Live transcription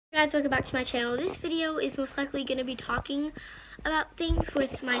Hey guys, welcome back to my channel. This video is most likely going to be talking about things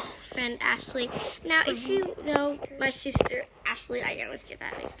with my friend Ashley. Now, if you know my sister Ashley, I always get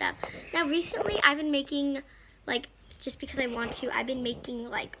that mixed up. Now, recently I've been making, just because I want to, I've been making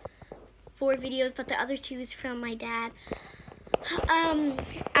 4 videos, but the other 2 is from my dad. And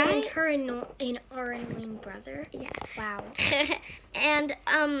her and our annoying brother. Yeah. Wow. And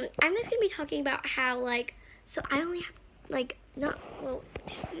I'm just going to be talking about how, so I only have,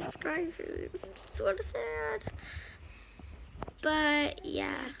 2 subscribers. Sort of sad. But,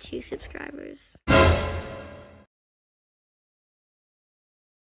 yeah, 2 subscribers. So,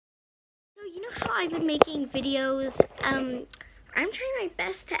 you know how I've been making videos? I'm trying my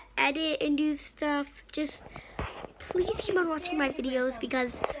best to edit and do stuff. Just please keep on watching my videos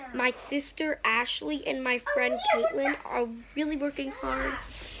because my sister Ashley and my friend Caitlin are really working hard.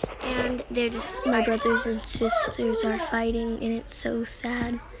 And they're just, my brothers and sisters are fighting, and it's so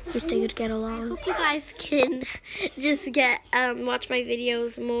sad. Wish they could get along. I hope you guys can just watch my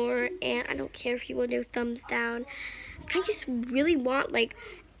videos more, and I don't care if you want no thumbs down. I just really want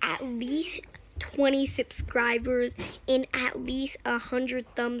at least 20 subscribers and at least 100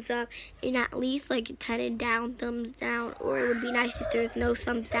 thumbs up and at least 10 down thumbs down, or it would be nice if there's no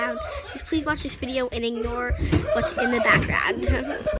thumbs down. Just please watch this video and ignore what's in the background.